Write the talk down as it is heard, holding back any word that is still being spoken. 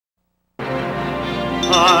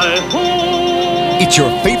It's your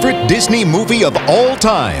favorite Disney movie of all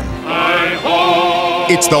time.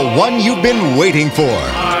 It's the one you've been waiting for.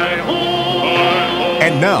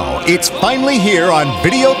 And now, it's finally here on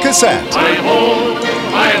video cassette.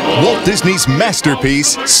 Walt Disney's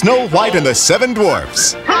masterpiece, Snow White and the Seven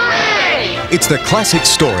Dwarfs. It's the classic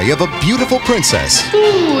story of a beautiful princess.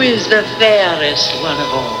 Who is the fairest one of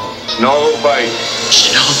all? Snow White.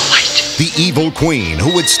 Snow White. The evil queen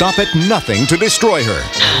who would stop at nothing to destroy her.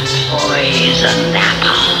 Poison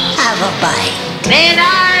apple. Have a bite. Then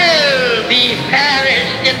I'll be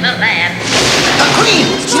fairest in the land. The queen,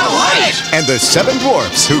 Snow White! And the Seven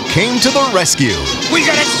Dwarfs who came to the rescue. We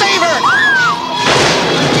gotta save her!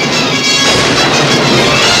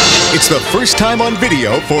 It's the first time on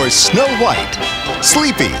video for Snow White.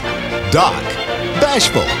 Sleepy, Doc,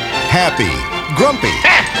 Bashful, Happy, Grumpy,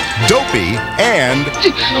 Dopey, and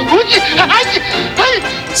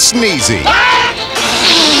Sneezy.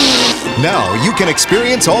 Now you can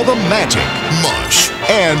experience all the magic, mush,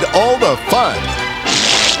 and all the fun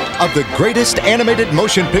of the greatest animated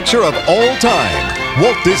motion picture of all time,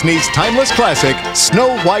 Walt Disney's timeless classic,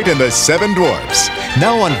 Snow White and the Seven Dwarfs.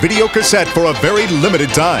 Now on video cassette for a very limited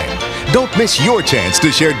time. Don't miss your chance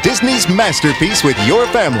to share Disney's masterpiece with your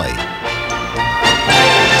family.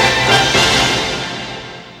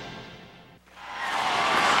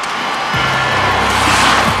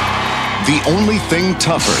 The only thing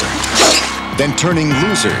tougher than turning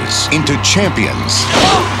losers into champions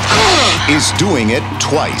is doing it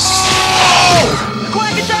twice.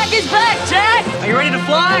 Quack Attack is back, Jack! Are you ready to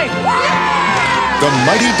fly? The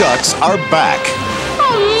Mighty Ducks are back.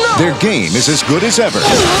 Oh, no! Their game is as good as ever.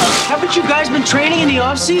 Haven't you guys been training in the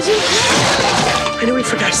off-season? I knew we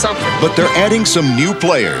forgot something. But they're adding some new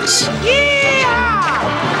players. Yeah!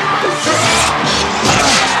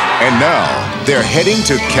 And now, they're heading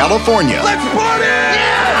to California. Let's party!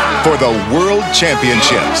 Yeah! For the World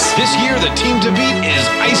Championships. This year, the team to beat is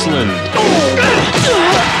Iceland.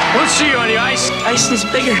 Let's see you on the ice. Ice is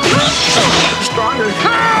bigger, stronger,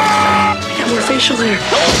 got more facial hair.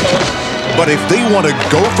 But if they want to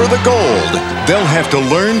go for the gold, they'll have to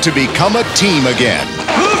learn to become a team again.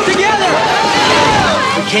 Move together!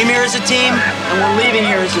 We came here as a team, and we're leaving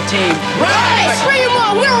here as a team. Right! Bring them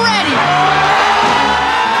on, we're ready!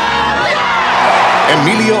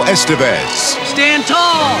 Emilio Estevez, Stand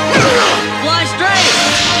tall! Fly straight!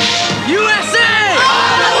 USA!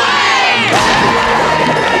 All the way!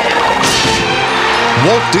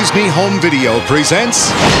 Walt Disney Home Video presents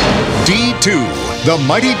D2, The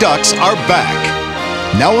Mighty Ducks Are Back.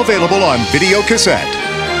 Now available on video cassette.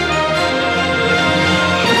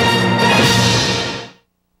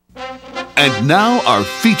 And now our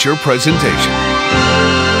feature presentation.